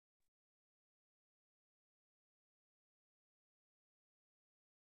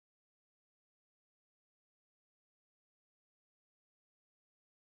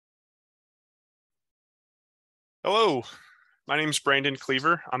Hello, my name is Brandon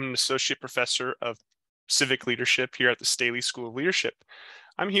Cleaver. I'm an associate professor of civic leadership here at the Staley School of Leadership.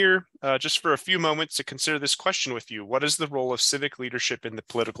 I'm here just for a few moments to consider this question with you. What is the role of civic leadership in the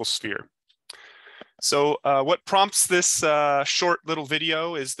political sphere? So what prompts this short little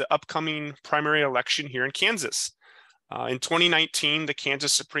video is the upcoming primary election here in Kansas. In 2019, the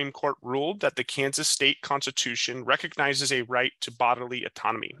Kansas Supreme Court ruled that the Kansas state constitution recognizes a right to bodily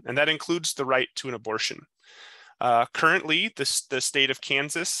autonomy, and that includes the right to an abortion. Currently, the state of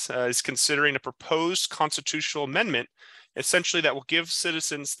Kansas is considering a proposed constitutional amendment, essentially that will give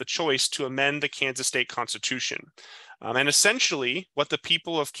citizens the choice to amend the Kansas state constitution. And essentially, what the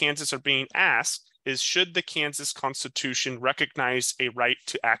people of Kansas are being asked is, should the Kansas constitution recognize a right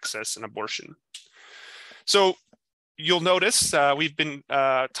to access an abortion? So you'll notice we've been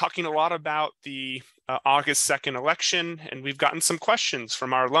talking a lot about the August 2nd election, and we've gotten some questions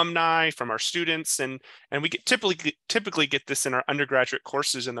from our alumni, from our students, and we typically get this in our undergraduate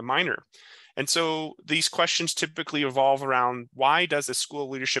courses in the minor. And so these questions typically revolve around, why does a school of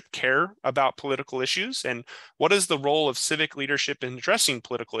leadership care about political issues, and what is the role of civic leadership in addressing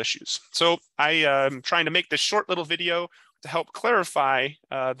political issues? So I am trying to make this short little video to help clarify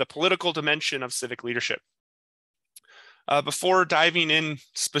the political dimension of civic leadership. Before diving in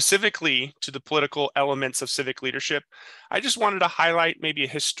specifically to the political elements of civic leadership, I just wanted to highlight maybe a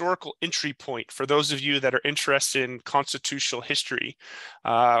historical entry point for those of you that are interested in constitutional history.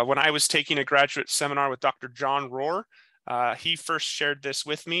 When I was taking a graduate seminar with Dr. John Rohr, he first shared this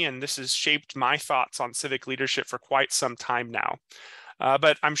with me, and this has shaped my thoughts on civic leadership for quite some time now.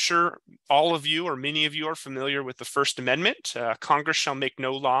 But I'm sure all of you or many of you are familiar with the First Amendment. Congress shall make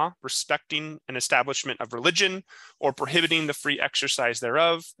no law respecting an establishment of religion or prohibiting the free exercise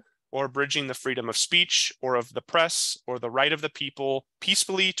thereof, or abridging the freedom of speech or of the press or the right of the people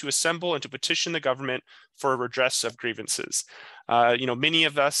peacefully to assemble and to petition the government for a redress of grievances. Many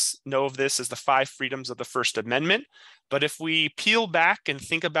of us know of this as the 5 freedoms of the First Amendment. But if we peel back and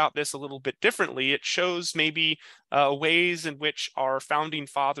think about this a little bit differently, it shows maybe ways in which our founding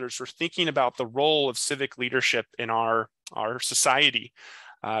fathers were thinking about the role of civic leadership in our society.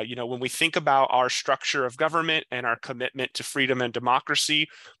 When we think about our structure of government and our commitment to freedom and democracy,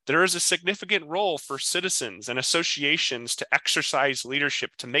 there is a significant role for citizens and associations to exercise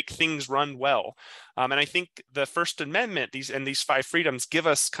leadership to make things run well. And I think the First Amendment, these 5 freedoms, give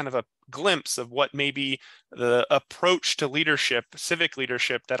us kind of a glimpse of what may be the approach to leadership, civic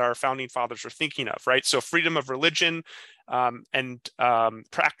leadership, that our founding fathers were thinking of, right? So freedom of religion, and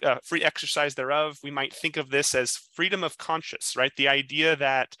free exercise thereof. We might think of this as freedom of conscience, right? The idea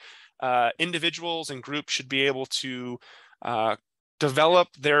that individuals and groups should be able to develop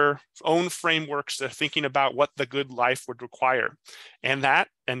their own frameworks to thinking about what the good life would require. And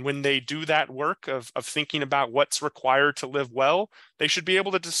when they do that work of thinking about what's required to live well, they should be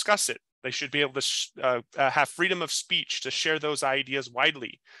able to discuss it. They should be able to have freedom of speech to share those ideas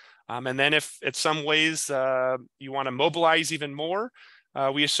widely. And then if in some ways you want to mobilize even more,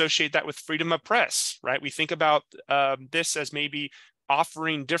 we associate that with freedom of press, right? We think about this as maybe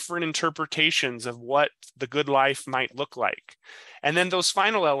offering different interpretations of what the good life might look like. And then those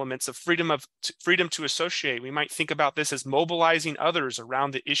final elements of freedom to associate, we might think about this as mobilizing others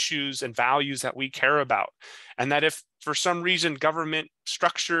around the issues and values that we care about. And that if for some reason government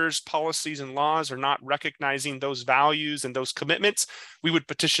structures, policies, and laws are not recognizing those values and those commitments, we would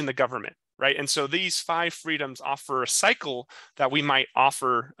petition the government. Right. And so these 5 freedoms offer a cycle that we might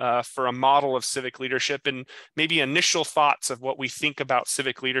offer for a model of civic leadership, and maybe initial thoughts of what we think about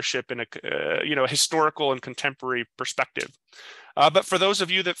civic leadership in a historical and contemporary perspective. But for those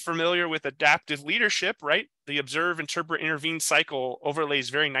of you that are familiar with adaptive leadership, right, the observe, interpret, intervene cycle overlays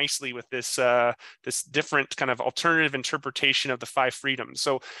very nicely with this different kind of alternative interpretation of the 5 freedoms.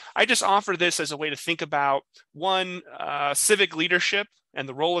 So I just offer this as a way to think about, one, civic leadership and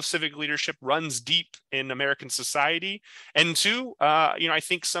the role of civic leadership runs deep in American society. And 2, I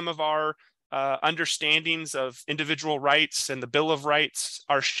think some of our understandings of individual rights and the Bill of Rights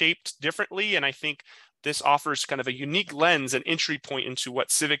are shaped differently. And I think this offers kind of a unique lens and entry point into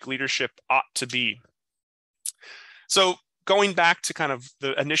what civic leadership ought to be. So going back to kind of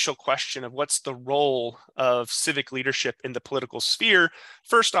the initial question of what's the role of civic leadership in the political sphere,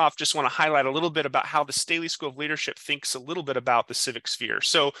 first off, just want to highlight a little bit about how the Staley School of Leadership thinks a little bit about the civic sphere.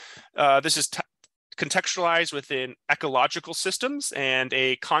 So this is contextualized within ecological systems and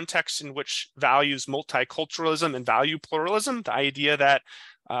a context in which values multiculturalism and value pluralism, the idea that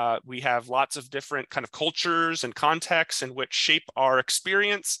We have lots of different kind of cultures and contexts in which shape our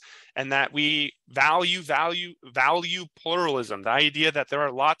experience, and that we value pluralism, the idea that there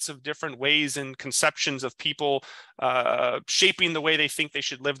are lots of different ways and conceptions of people shaping the way they think they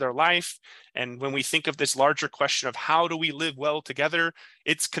should live their life. And when we think of this larger question of how do we live well together,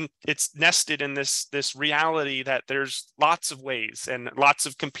 it's nested in this reality that there's lots of ways and lots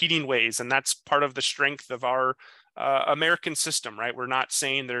of competing ways, and that's part of the strength of our American system, right? We're not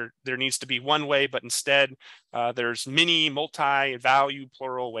saying there needs to be one way, but instead there's many multi-value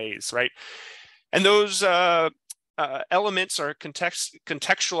plural ways, right? And those elements are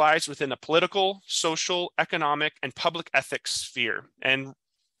contextualized within a political, social, economic, and public ethics sphere. And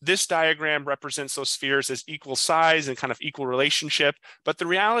this diagram represents those spheres as equal size and kind of equal relationship. But the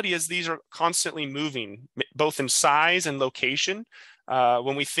reality is these are constantly moving, both in size and location.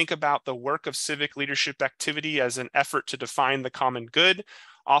 When we think about the work of civic leadership activity as an effort to define the common good,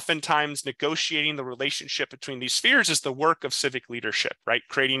 oftentimes negotiating the relationship between these spheres is the work of civic leadership, right?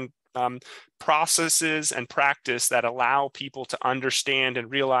 Creating processes and practice that allow people to understand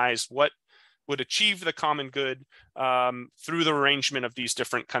and realize what would achieve the common good through the arrangement of these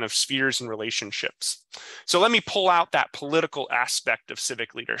different kind of spheres and relationships. So let me pull out that political aspect of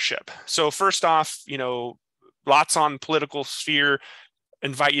civic leadership. So first off, lots on political sphere.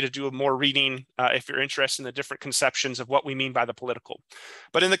 Invite you to do more reading if you're interested in the different conceptions of what we mean by the political.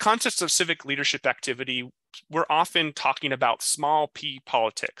 But in the context of civic leadership activity, we're often talking about small p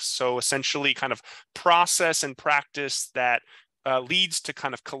politics. So essentially kind of process and practice that leads to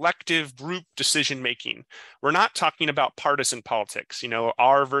kind of collective group decision making. We're not talking about partisan politics,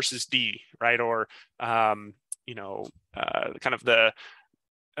 R versus D, right? Or, kind of the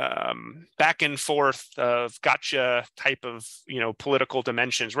back and forth of gotcha type of political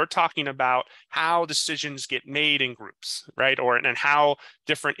dimensions. We're talking about how decisions get made in groups, right? And how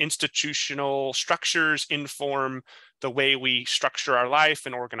different institutional structures inform the way we structure our life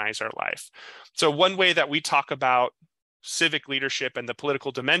and organize our life. So one way that we talk about civic leadership and the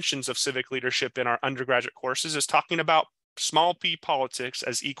political dimensions of civic leadership in our undergraduate courses is talking about small p politics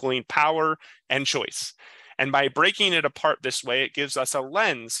as equaling power and choice. And by breaking it apart this way, it gives us a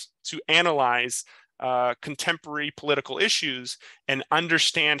lens to analyze contemporary political issues and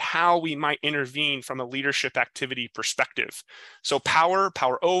understand how we might intervene from a leadership activity perspective. So power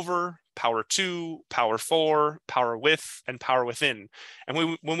over, power to, power for, power with, and power within.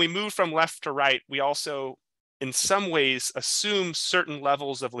 And when we move from left to right, we also in some ways assume certain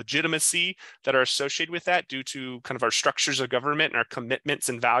levels of legitimacy that are associated with that due to kind of our structures of government and our commitments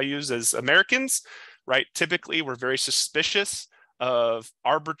and values as Americans, right? Typically, we're very suspicious of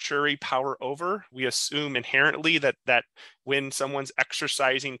arbitrary power over. We assume inherently that when someone's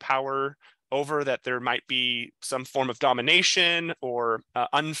exercising power over, that there might be some form of domination or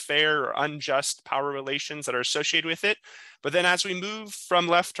unfair or unjust power relations that are associated with it. But then as we move from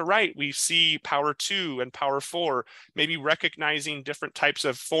left to right, we see power to and power for, maybe recognizing different types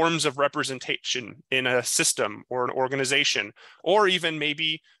of forms of representation in a system or an organization, or even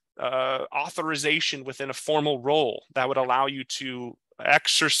maybe authorization within a formal role that would allow you to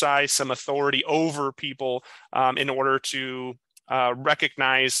exercise some authority over people in order to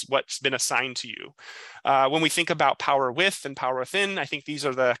recognize what's been assigned to you. When we think about power with and power within, I think these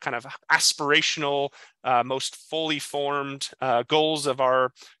are the kind of aspirational, most fully formed goals of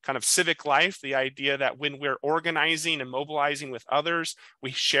our kind of civic life. The idea that when we're organizing and mobilizing with others,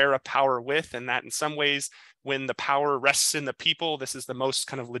 we share a power with, and that in some ways, when the power rests in the people, this is the most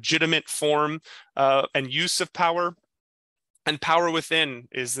kind of legitimate form and use of power. And power within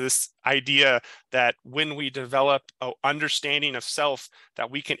is this idea that when we develop an understanding of self, that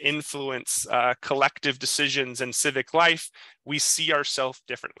we can influence collective decisions in civic life, we see ourselves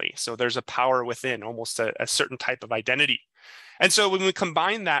differently. So there's a power within, almost a certain type of identity. And so when we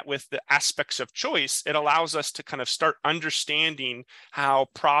combine that with the aspects of choice, it allows us to kind of start understanding how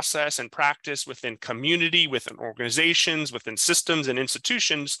process and practice within community, within organizations, within systems and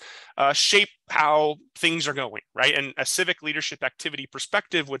institutions shape how things are going, right? And a civic leadership activity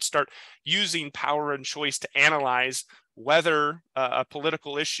perspective would start using power and choice to analyze whether a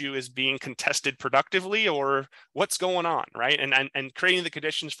political issue is being contested productively or what's going on, right? And creating the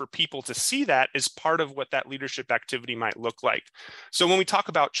conditions for people to see that is part of what that leadership activity might look like. So when we talk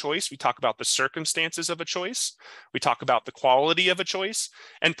about choice, we talk about the circumstances of a choice, we talk about the quality of a choice,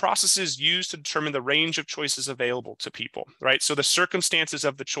 and processes used to determine the range of choices available to people, right? So the circumstances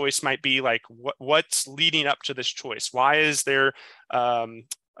of the choice might be like, what's leading up to this choice? Why is there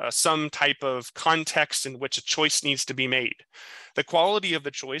some type of context in which a choice needs to be made? The quality of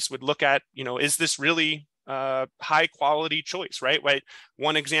the choice would look at, is this really high quality choice, right?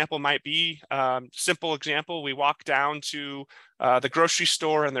 One example might be, simple example, we walk down to the grocery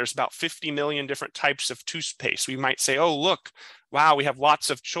store and there's about 50 million different types of toothpaste. We might say, oh, look, wow, we have lots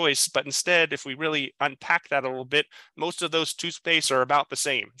of choice. But instead, if we really unpack that a little bit, most of those toothpaste are about the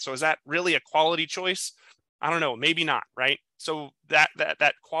same. So is that really a quality choice? I don't know, maybe not, right? So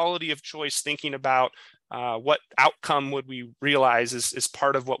that quality of choice, thinking about what outcome would we realize is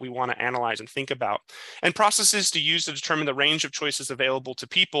part of what we want to analyze and think about. And processes to use to determine the range of choices available to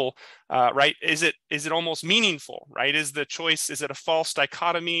people, right? Is it almost meaningful, right? Is the choice, is it a false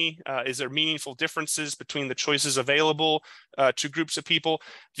dichotomy? Is there meaningful differences between the choices available to groups of people?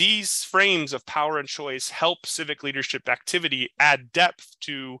 These frames of power and choice help civic leadership activity add depth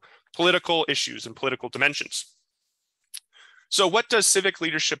to political issues and political dimensions. So what does civic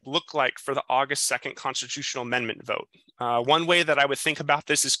leadership look like for the August 2nd constitutional amendment vote? One way that I would think about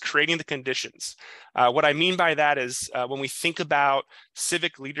this is creating the conditions. What I mean by that is when we think about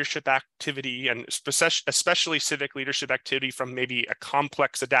civic leadership activity, and especially civic leadership activity from maybe a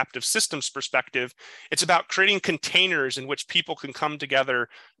complex adaptive systems perspective, it's about creating containers in which people can come together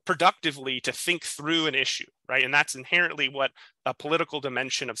productively to think through an issue, right? And that's inherently what a political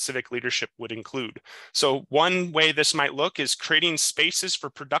dimension of civic leadership would include. So one way this might look is creating spaces for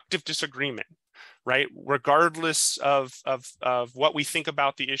productive disagreement, right? Regardless of what we think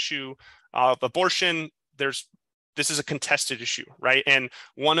about the issue of abortion, this is a contested issue, right? And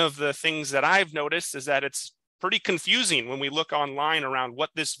one of the things that I've noticed is that it's pretty confusing when we look online around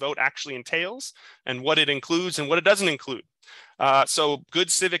what this vote actually entails and what it includes and what it doesn't include. So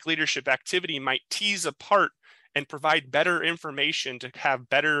good civic leadership activity might tease apart and provide better information to have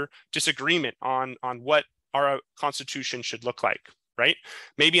better disagreement on what our Constitution should look like, right?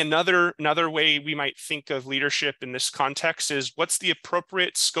 Maybe another way we might think of leadership in this context is what's the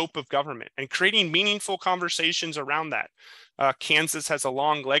appropriate scope of government, and creating meaningful conversations around that. Kansas has a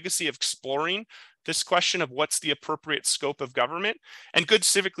long legacy of exploring this question of what's the appropriate scope of government, and good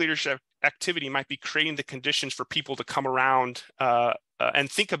civic leadership activity might be creating the conditions for people to come around and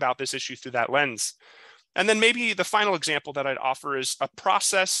think about this issue through that lens. And then maybe the final example that I'd offer is a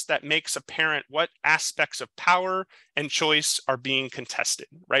process that makes apparent what aspects of power and choice are being contested,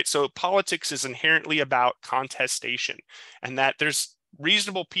 right? So politics is inherently about contestation, and that there's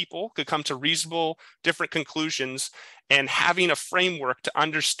reasonable people could come to reasonable different conclusions, and having a framework to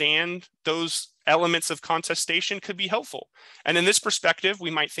understand those elements of contestation could be helpful. And in this perspective,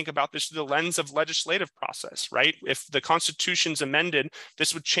 we might think about this through the lens of legislative process, right? If the Constitution's amended,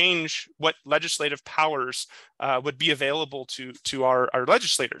 this would change what legislative powers would be available to our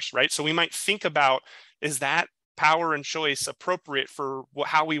legislators, right? So we might think about, is that power and choice appropriate for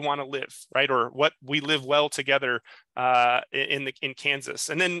how we want to live, right? Or what we live well together in Kansas.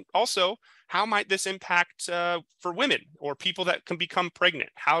 And then also, how might this impact for women or people that can become pregnant?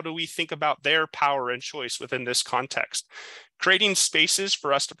 How do we think about their power and choice within this context? Creating spaces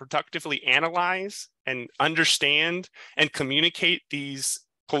for us to productively analyze and understand and communicate these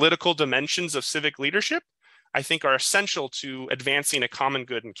political dimensions of civic leadership, I think, are essential to advancing a common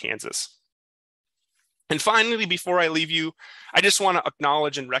good in Kansas. And finally, before I leave you, I just want to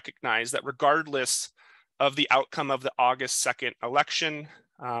acknowledge and recognize that regardless of the outcome of the August 2nd election,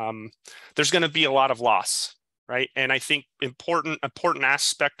 there's going to be a lot of loss, right? And I think important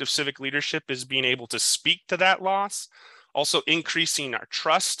aspect of civic leadership is being able to speak to that loss, also increasing our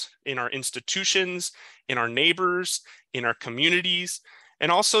trust in our institutions, in our neighbors, in our communities,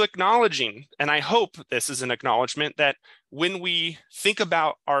 and also acknowledging, and I hope this is an acknowledgement, that when we think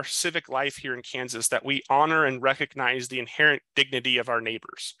about our civic life here in Kansas, that we honor and recognize the inherent dignity of our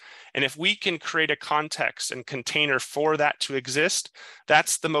neighbors. And if we can create a context and container for that to exist,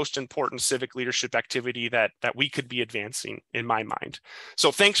 that's the most important civic leadership activity that we could be advancing, in my mind.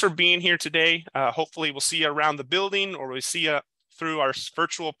 So thanks for being here today. Hopefully we'll see you around the building, or we'll see you through our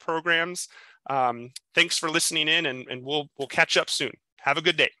virtual programs. Thanks for listening in, and we'll catch up soon. Have a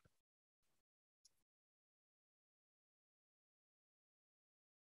good day.